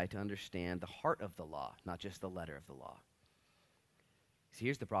this guy to understand the heart of the law, not just the letter of the law. See,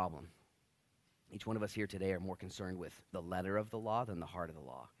 here's the problem. Each one of us here today are more concerned with the letter of the law than the heart of the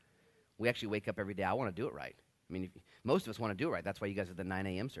law. We actually wake up every day, I want to do it right. I mean, most of us want to do it right. That's why you guys are at the 9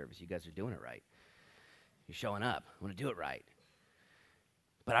 a.m. service. You guys are doing it right. You're showing up. I want to do it right.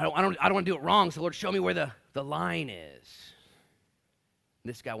 But I don't want to do it wrong, so Lord, show me where the line is.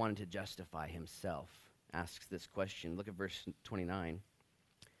 This guy wanted to justify himself, asks this question. Look at verse 29.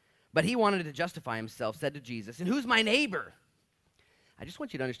 But he wanted to justify himself, said to Jesus, and who's my neighbor? I just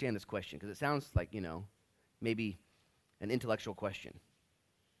want you to understand this question, because it sounds like, maybe an intellectual question.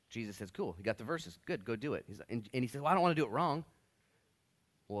 Jesus says, cool, you got the verses. Good, go do it. And he says, well, I don't want to do it wrong.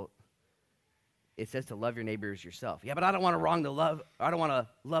 Well, it says to love your neighbor as yourself. Yeah, but I don't want to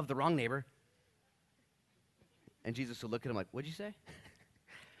love the wrong neighbor. And Jesus will look at him like, what'd you say?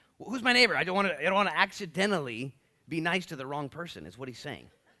 Well, who's my neighbor? I don't want to accidentally be nice to the wrong person, is what he's saying.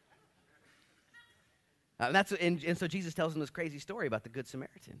 And so Jesus tells him this crazy story about the Good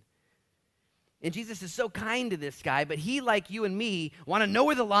Samaritan. And Jesus is so kind to this guy, but he, like you and me, want to know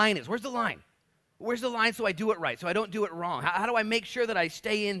where the line is. Where's the line? Where's the line so I do it right, so I don't do it wrong? How do I make sure that I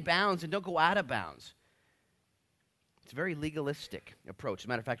stay in bounds and don't go out of bounds? It's a very legalistic approach. As a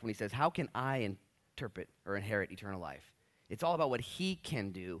matter of fact, when he says, how can I interpret or inherit eternal life? It's all about what he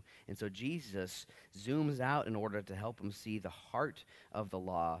can do. And so Jesus zooms out in order to help him see the heart of the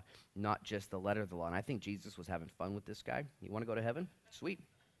law, not just the letter of the law. And I think Jesus was having fun with this guy. You want to go to heaven? Sweet.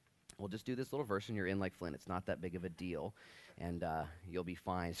 We'll just do this little verse and you're in like Flint. It's not that big of a deal, and you'll be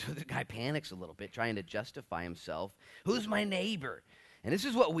fine. So the guy panics a little bit, trying to justify himself. Who's my neighbor? And this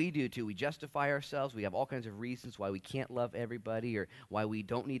is what we do, too. We justify ourselves. We have all kinds of reasons why we can't love everybody, or why we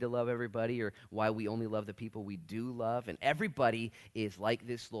don't need to love everybody, or why we only love the people we do love. And everybody is like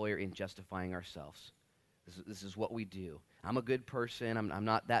this lawyer in justifying ourselves. This is what we do. I'm a good person. I'm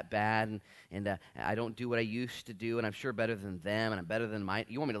not that bad, and I don't do what I used to do, and I'm sure better than them, and I'm better than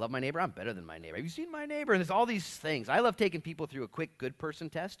you want me to love my neighbor? I'm better than my neighbor. Have you seen my neighbor? And there's all these things. I love taking people through a quick good person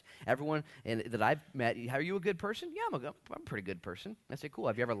test. Everyone that I've met, are you a good person? Yeah, I'm a pretty good person. I say, cool.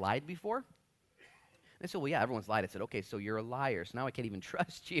 Have you ever lied before? They said, well, yeah, everyone's lied. I said, okay, so you're a liar, so now I can't even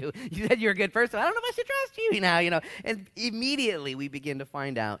trust you. You said you're a good person. I don't know if I should trust you now, And immediately we begin to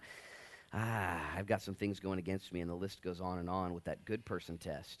find out, I've got some things going against me, and the list goes on with that good person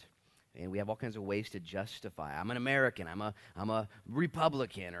test. And we have all kinds of ways to justify. I'm an American, I'm a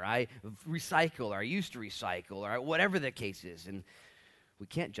Republican, or I recycle, or I used to recycle, or whatever the case is. And we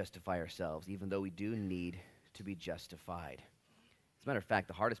can't justify ourselves, even though we do need to be justified. As a matter of fact,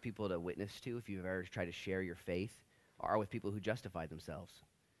 the hardest people to witness to, if you've ever tried to share your faith, are with people who justify themselves.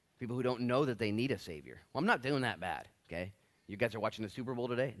 People who don't know that they need a Savior. Well, I'm not doing that bad, okay? You guys are watching the Super Bowl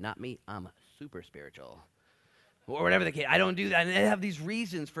today? Not me. I'm super spiritual. Or whatever the case. I don't do that. And they have these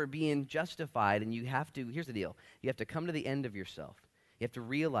reasons for being justified, and here's the deal. You have to come to the end of yourself. You have to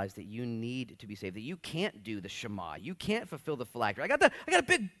realize that you need to be saved, that you can't do the Shema. You can't fulfill the phylactery. I got a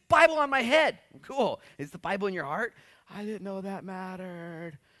big Bible on my head. Cool. Is the Bible in your heart? I didn't know that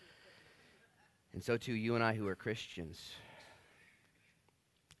mattered. And so too, you and I who are Christians,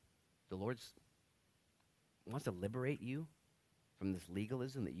 the Lord wants to liberate you from this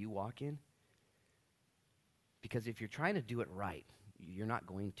legalism that you walk in. Because if you're trying to do it right, you're not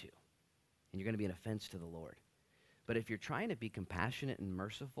going to. And you're going to be an offense to the Lord. But if you're trying to be compassionate and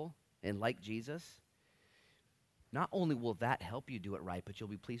merciful and like Jesus, not only will that help you do it right, but you'll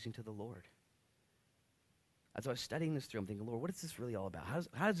be pleasing to the Lord. As I was studying this through, I'm thinking, Lord, what is this really all about?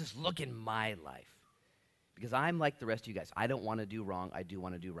 How does this look in my life? Because I'm like the rest of you guys. I don't want to do wrong. I do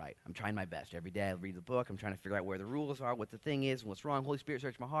want to do right. I'm trying my best. Every day I read the book. I'm trying to figure out where the rules are, what the thing is, and what's wrong. Holy Spirit,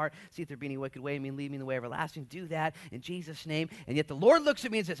 search my heart. See if there be any wicked way in me and lead me in the way everlasting. Do that in Jesus' name. And yet the Lord looks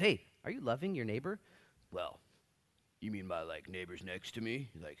at me and says, hey, are you loving your neighbor? Well, you mean my, neighbors next to me?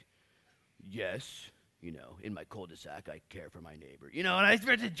 Yes. In my cul-de-sac, I care for my neighbor. And I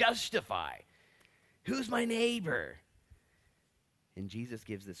start to justify. Who's my neighbor? And Jesus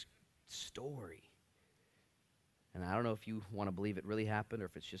gives this story. And I don't know if you want to believe it really happened or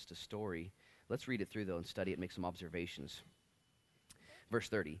if it's just a story. Let's read it through, though, and study it, make some observations. Verse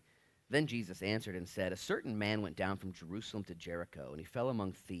 30. Then Jesus answered and said, a certain man went down from Jerusalem to Jericho, and he fell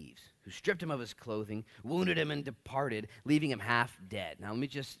among thieves, who stripped him of his clothing, wounded him, and departed, leaving him half dead. Now, let me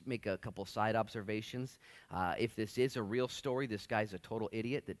just make a couple side observations. If this is a real story, this guy's a total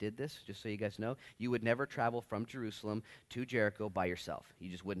idiot that did this, just so you guys know. You would never travel from Jerusalem to Jericho by yourself. You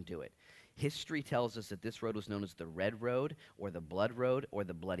just wouldn't do it. History tells us that this road was known as the Red Road or the Blood Road or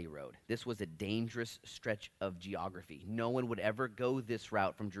the Bloody Road. This was a dangerous stretch of geography. No one would ever go this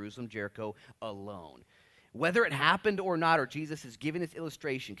route from Jerusalem to Jericho alone. Whether it happened or not, or Jesus is giving this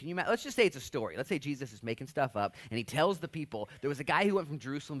illustration, let's just say it's a story. Let's say Jesus is making stuff up, and he tells the people, there was a guy who went from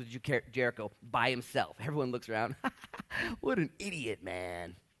Jerusalem to Jericho by himself. Everyone looks around. What an idiot,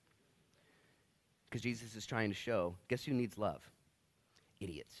 man. Because Jesus is trying to show, guess who needs love?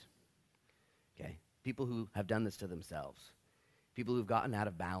 Idiots. Okay? People who have done this to themselves. People who've gotten out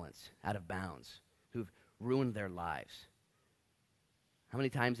of balance, out of bounds, who've ruined their lives. How many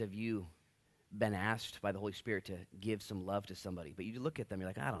times have you been asked by the Holy Spirit to give some love to somebody, but you look at them, you're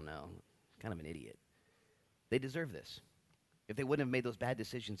like, I don't know, kind of an idiot. They deserve this. If they wouldn't have made those bad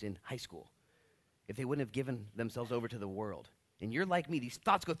decisions in high school, if they wouldn't have given themselves over to the world, and you're like me, these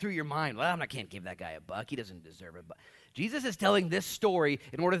thoughts go through your mind. Well, I can't give that guy a buck. He doesn't deserve it. But Jesus is telling this story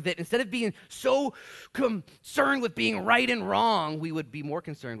in order that instead of being so concerned with being right and wrong, we would be more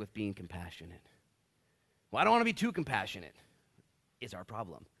concerned with being compassionate. Well, I don't want to be too compassionate, is our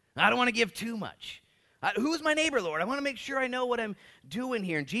problem. I don't want to give too much. Who's my neighbor, Lord? I want to make sure I know what I'm doing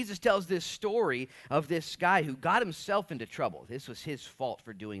here. And Jesus tells this story of this guy who got himself into trouble. This was his fault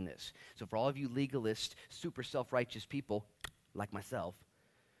for doing this. So for all of you legalist, super self-righteous people, like myself,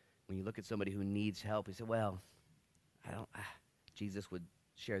 when you look at somebody who needs help, you say, well, Jesus would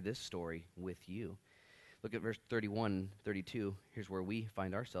share this story with you. Look at verse 31, 32. Here's where we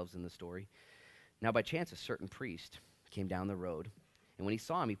find ourselves in the story. Now, by chance, a certain priest came down the road, and when he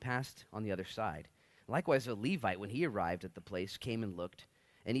saw him, he passed on the other side. Likewise, a Levite, when he arrived at the place, came and looked,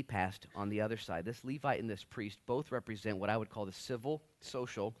 and he passed on the other side. This Levite and this priest both represent what I would call the civil,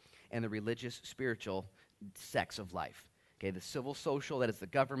 social, and the religious, spiritual sects of life. Okay, the civil, social, that is the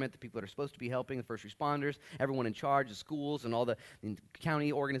government, the people that are supposed to be helping, the first responders, everyone in charge, the schools and all the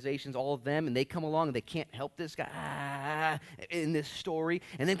county organizations, all of them, and they come along and they can't help this guy in this story.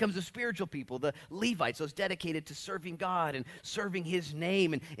 And then comes the spiritual people, the Levites, those dedicated to serving God and serving his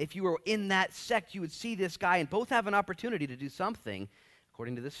name. And if you were in that sect, you would see this guy, and both have an opportunity to do something.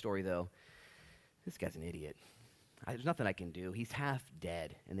 According to this story, though, this guy's an idiot. There's nothing I can do. He's half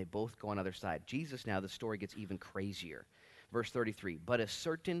dead, and they both go on the other side. Jesus, now the story gets even crazier. Verse 33, but a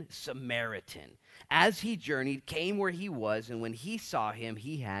certain Samaritan, as he journeyed, came where he was, and when he saw him,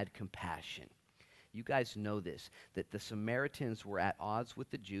 he had compassion. You guys know this, that the Samaritans were at odds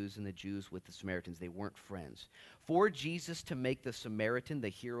with the Jews and the Jews with the Samaritans. They weren't friends. For Jesus to make the Samaritan the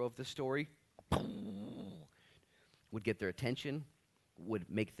hero of the story would get their attention, would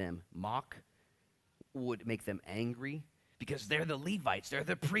make them mock, would make them angry. Because they're the Levites, they're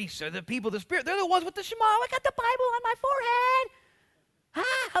the priests, they're the people, the Spirit. They're the ones with the Shema. I got the Bible on my forehead.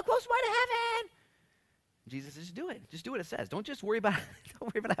 How close am I to heaven? Jesus says, just do it. Just do what it says. Don't just worry about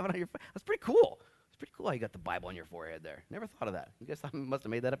don't worry about having it on your forehead. That's pretty cool. It's pretty cool how you got the Bible on your forehead there. Never thought of that. You guys must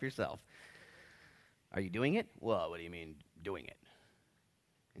have made that up yourself. Are you doing it? Well, what do you mean doing it?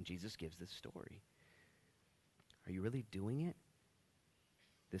 And Jesus gives this story. Are you really doing it?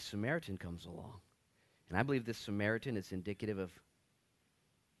 This Samaritan comes along. And I believe this Samaritan is indicative of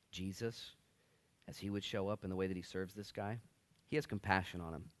Jesus as he would show up in the way that he serves this guy. He has compassion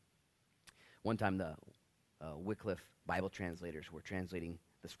on him. One time the Wycliffe Bible translators were translating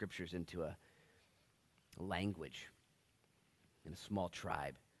the scriptures into a language in a small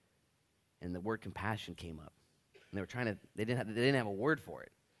tribe. And the word compassion came up. And they didn't have a word for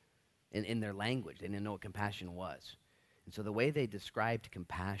it in their language. They didn't know what compassion was. And so the way they described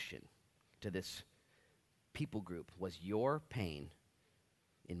compassion to this people group was your pain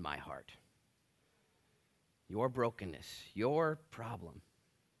in my heart, your brokenness, your problem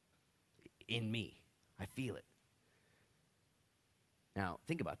in me. I feel it. Now,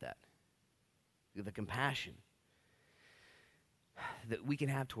 think about that. the compassion that we can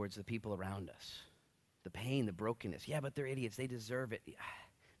have towards the people around us. The pain, the brokenness. Yeah, but they're idiots. They deserve it.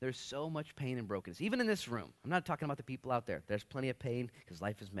 There's so much pain and brokenness, even in this room. I'm not talking about the people out there. There's plenty of pain because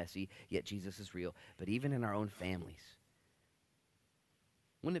life is messy, yet Jesus is real. But even in our own families.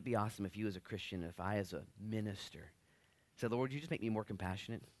 Wouldn't it be awesome if you as a Christian, if I as a minister, said, Lord, would you just make me more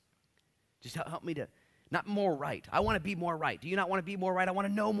compassionate? Just help me to, not more right. I want to be more right. Do you not want to be more right? I want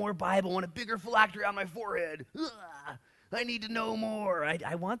to know more Bible. I want a bigger phylactery on my forehead. Ugh, I need to know more.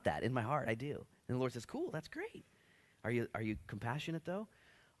 I want that in my heart. I do. And the Lord says, cool, that's great. Are you compassionate, though?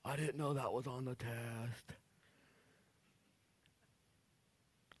 I didn't know that was on the test.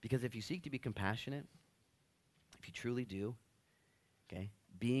 Because if you seek to be compassionate, if you truly do, okay,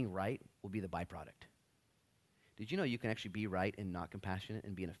 being right will be the byproduct. Did you know you can actually be right and not compassionate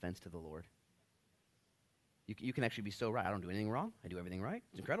and be an offense to the Lord? You can actually be so right. I don't do anything wrong. I do everything right.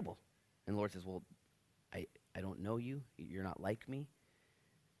 It's incredible. And the Lord says, well, I don't know you. You're not like me.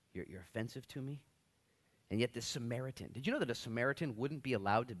 You're offensive to me. And yet this Samaritan, did you know that a Samaritan wouldn't be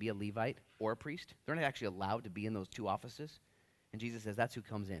allowed to be a Levite or a priest? They're not actually allowed to be in those two offices. And Jesus says that's who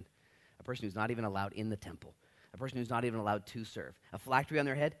comes in. A person who's not even allowed in the temple. A person who's not even allowed to serve. A phylactery on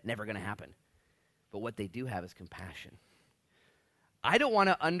their head, never going to happen. But what they do have is compassion. I don't want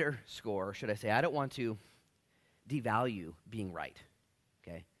to underscore, or should I say, I don't want to devalue being right,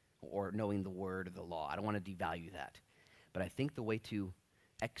 okay, or knowing the word of the law. I don't want to devalue that. But I think the way to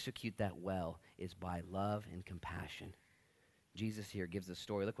execute that well is by love and compassion. Jesus here gives the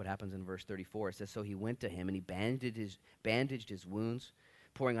story. Look what happens in verse 34. It says, so he went to him and he bandaged his wounds,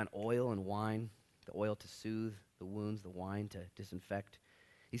 pouring on oil and wine, the oil to soothe the wounds, the wine to disinfect.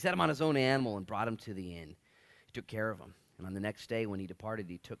 He set him on his own animal and brought him to the inn. He took care of him. And on the next day when he departed,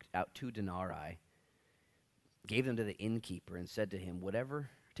 he took out 2 denarii, gave them to the innkeeper, and said to him,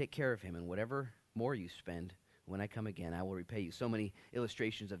 take care of him, and whatever more you spend, when I come again, I will repay you. So many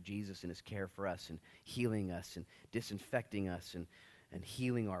illustrations of Jesus and his care for us and healing us and disinfecting us and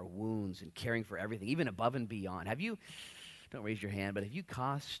healing our wounds and caring for everything, even above and beyond. Don't raise your hand, but have you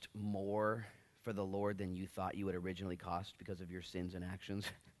cost more for the Lord than you thought you would originally cost because of your sins and actions?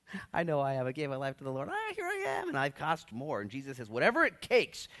 I know I have. I gave my life to the Lord. Here I am, and I've cost more. And Jesus says, whatever it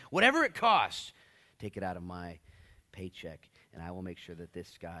takes, whatever it costs, take it out of my paycheck, and I will make sure that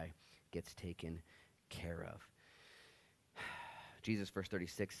this guy gets taken care of. Jesus, verse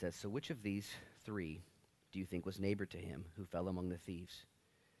 36 says, so which of these 3 do you think was neighbor to him who fell among the thieves?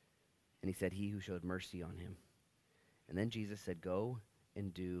 And he said, he who showed mercy on him. And then Jesus said, go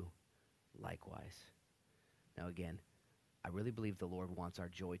and do likewise. Now again, I really believe the Lord wants our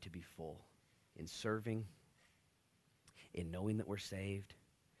joy to be full in serving, in knowing that we're saved,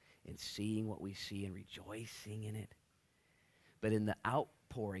 in seeing what we see and rejoicing in it. But in the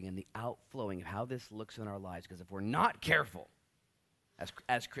outpouring and the outflowing of how this looks in our lives, because if we're not careful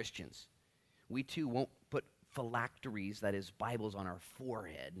as Christians, we too won't put phylacteries, that is, Bibles on our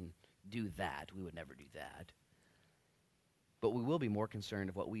forehead and do that. We would never do that. But we will be more concerned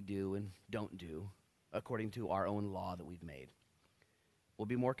of what we do and don't do according to our own law that we've made. We'll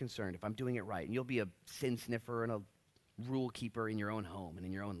be more concerned if I'm doing it right. And you'll be a sin sniffer and a rule keeper in your own home and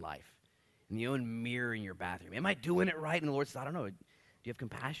in your own life, in your own mirror in your bathroom. Am I doing it right? And the Lord says, I don't know. Do you have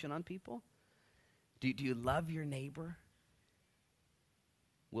compassion on people? Do you love your neighbor?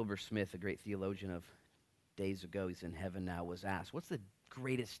 Wilbur Smith, a great theologian of days ago, he's in heaven now, was asked, what's the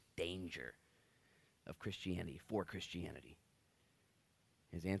greatest danger of Christianity, for Christianity?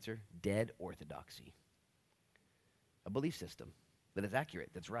 His answer, dead orthodoxy. A belief system that is accurate,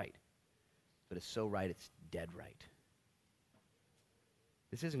 that's right, but it's so right it's dead right.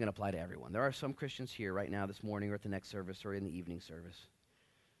 This isn't going to apply to everyone. There are some Christians here right now this morning or at the next service or in the evening service.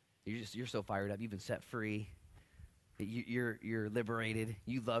 You're so fired up. You've been set free. You're liberated.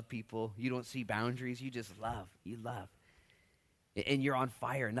 You love people. You don't see boundaries. You just love. You love. And you're on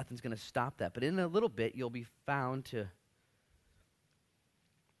fire. Nothing's going to stop that. But in a little bit, you'll be found to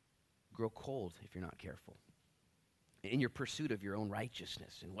grow cold if you're not careful. In your pursuit of your own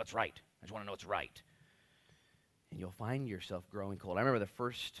righteousness and what's right. I just want to know what's right. And you'll find yourself growing cold. I remember the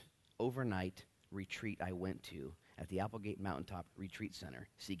first overnight retreat I went to at the Applegate Mountaintop Retreat Center,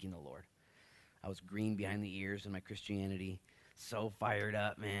 seeking the Lord. I was green behind the ears in my Christianity, so fired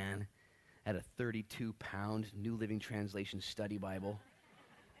up, man. I had a 32-pound New Living Translation study Bible.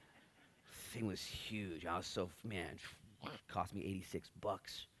 Thing was huge. I was so, man, it cost me $86.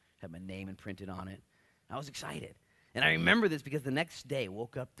 Had my name imprinted on it. I was excited. And I remember this because the next day, I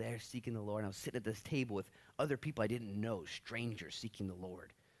woke up there seeking the Lord, and I was sitting at this table with other people I didn't know, strangers seeking the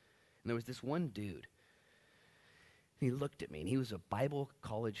Lord. And there was this one dude. He looked at me, and he was a Bible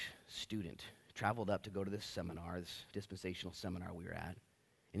college student, traveled up to go to this seminar, this dispensational seminar we were at.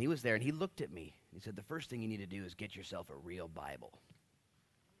 And he was there, and he looked at me. He said, the first thing you need to do is get yourself a real Bible.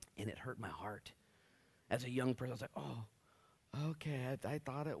 And it hurt my heart. As a young person, I was like, oh, okay, I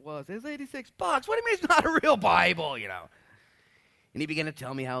thought it was. It's $86. What do you mean it's not a real Bible, you know? And he began to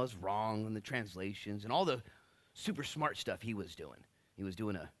tell me how it was wrong in the translations and all the super smart stuff he was doing. He was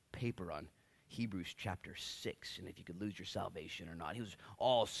doing a paper on Hebrews chapter 6, and if you could lose your salvation or not. He was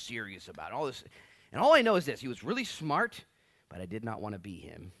all serious about it, all this. And all I know is this, he was really smart, but I did not want to be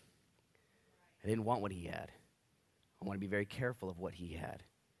him. I didn't want what he had. I want to be very careful of what he had,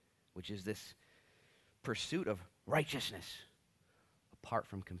 which is this pursuit of righteousness apart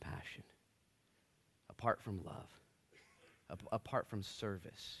from compassion, apart from love, apart from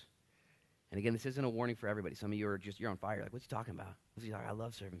service. And again, this isn't a warning for everybody. Some of you you're on fire. Like, what's he talking about? What's he talking about? I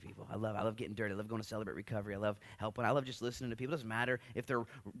love serving people. I love getting dirty. I love going to Celebrate Recovery. I love helping. I love just listening to people. It doesn't matter if they're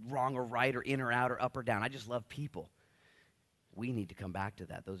wrong or right or in or out or up or down. I just love people. We need to come back to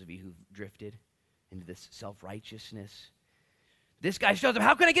that. Those of you who've drifted into this self-righteousness. This guy shows up.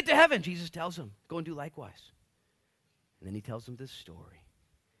 How can I get to heaven? Jesus tells him, go and do likewise. And then he tells him this story.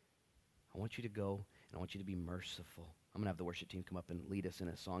 I want you to go, and I want you to be merciful. I'm going to have the worship team come up and lead us in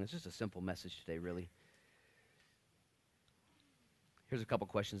a song. It's just a simple message today, really. Here's a couple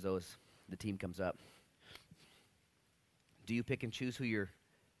questions, though, as the team comes up. Do you pick and choose who you're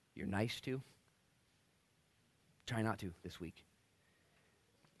nice to? Try not to this week.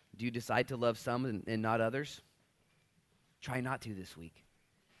 Do you decide to love some and not others? Try not to this week.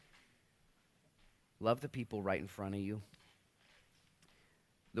 Love the people right in front of you.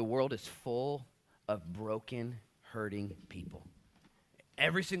 The world is full of broken, hurting people.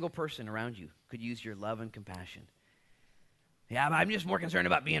 Every single person around you could use your love and compassion. Yeah, but I'm just more concerned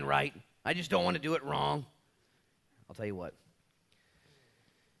about being right. I just don't want to do it wrong. I'll tell you what.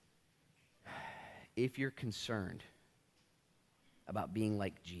 If you're concerned about being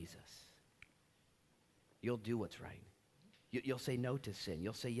like Jesus, you'll do what's right. You'll say no to sin.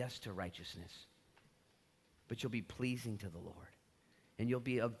 You'll say yes to righteousness. But you'll be pleasing to the Lord. And you'll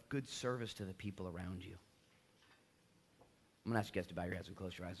be of good service to the people around you. I'm going to ask you guys to bow your heads and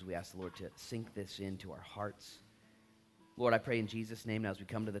close your eyes as we ask the Lord to sink this into our hearts. Lord, I pray in Jesus' name now as we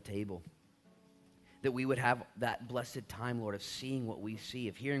come to the table that we would have that blessed time, Lord, of seeing what we see,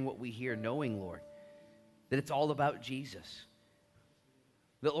 of hearing what we hear, knowing, Lord, that it's all about Jesus.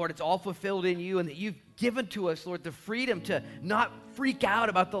 That, Lord, it's all fulfilled in you and that you've given to us, Lord, the freedom to not freak out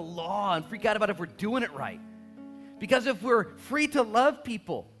about the law and freak out about if we're doing it right. Because if we're free to love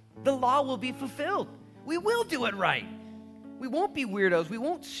people, the law will be fulfilled. We will do it right. We won't be weirdos. We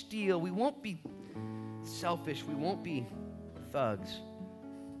won't steal. We won't be selfish. We won't be thugs.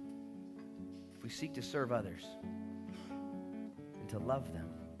 If we seek to serve others and to love them.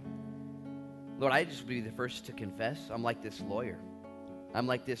 Lord, I just be the first to confess I'm like this lawyer. I'm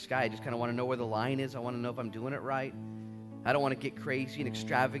like this guy. I just kind of want to know where the line is. I want to know if I'm doing it right. I don't want to get crazy and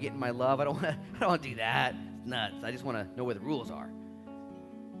extravagant in my love. I don't want to do that. It's nuts. I just want to know where the rules are.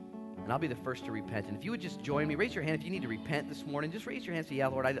 And I'll be the first to repent. And if you would just join me, raise your hand if you need to repent this morning. Just raise your hand and say, yeah,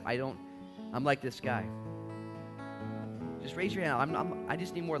 Lord, I'm like this guy. Just raise your hand. I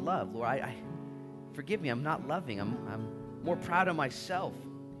just need more love. Lord, forgive me. I'm not loving. I'm more proud of myself.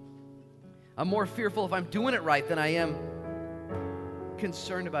 I'm more fearful if I'm doing it right than I am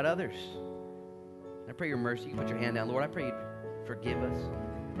concerned about others. I pray your mercy. You put your hand down. Lord, I pray you'd forgive us.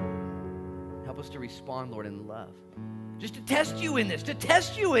 Help us to respond, Lord, in love. Just to test you in this, to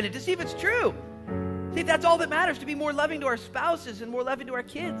test you in it, to see if it's true. See if that's all that matters, to be more loving to our spouses and more loving to our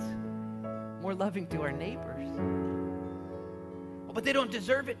kids, more loving to our neighbors. Oh, but they don't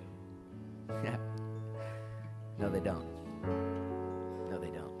deserve it. No, they don't. No, they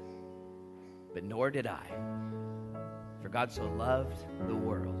don't. But nor did I. For God so loved the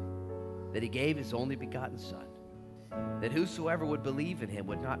world that he gave his only begotten Son, that whosoever would believe in him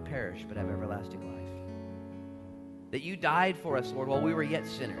would not perish but have everlasting life. That you died for us, Lord, while we were yet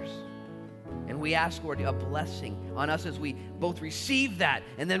sinners. And we ask, Lord, a blessing on us as we both receive that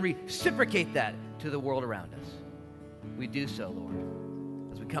and then reciprocate that to the world around us. We do so,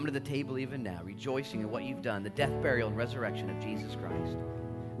 Lord, as we come to the table even now, rejoicing in what you've done, the death, burial, and resurrection of Jesus Christ.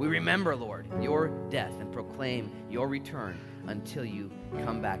 We remember, Lord, your death and proclaim your return until you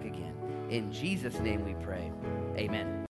come back again. In Jesus' name we pray. Amen.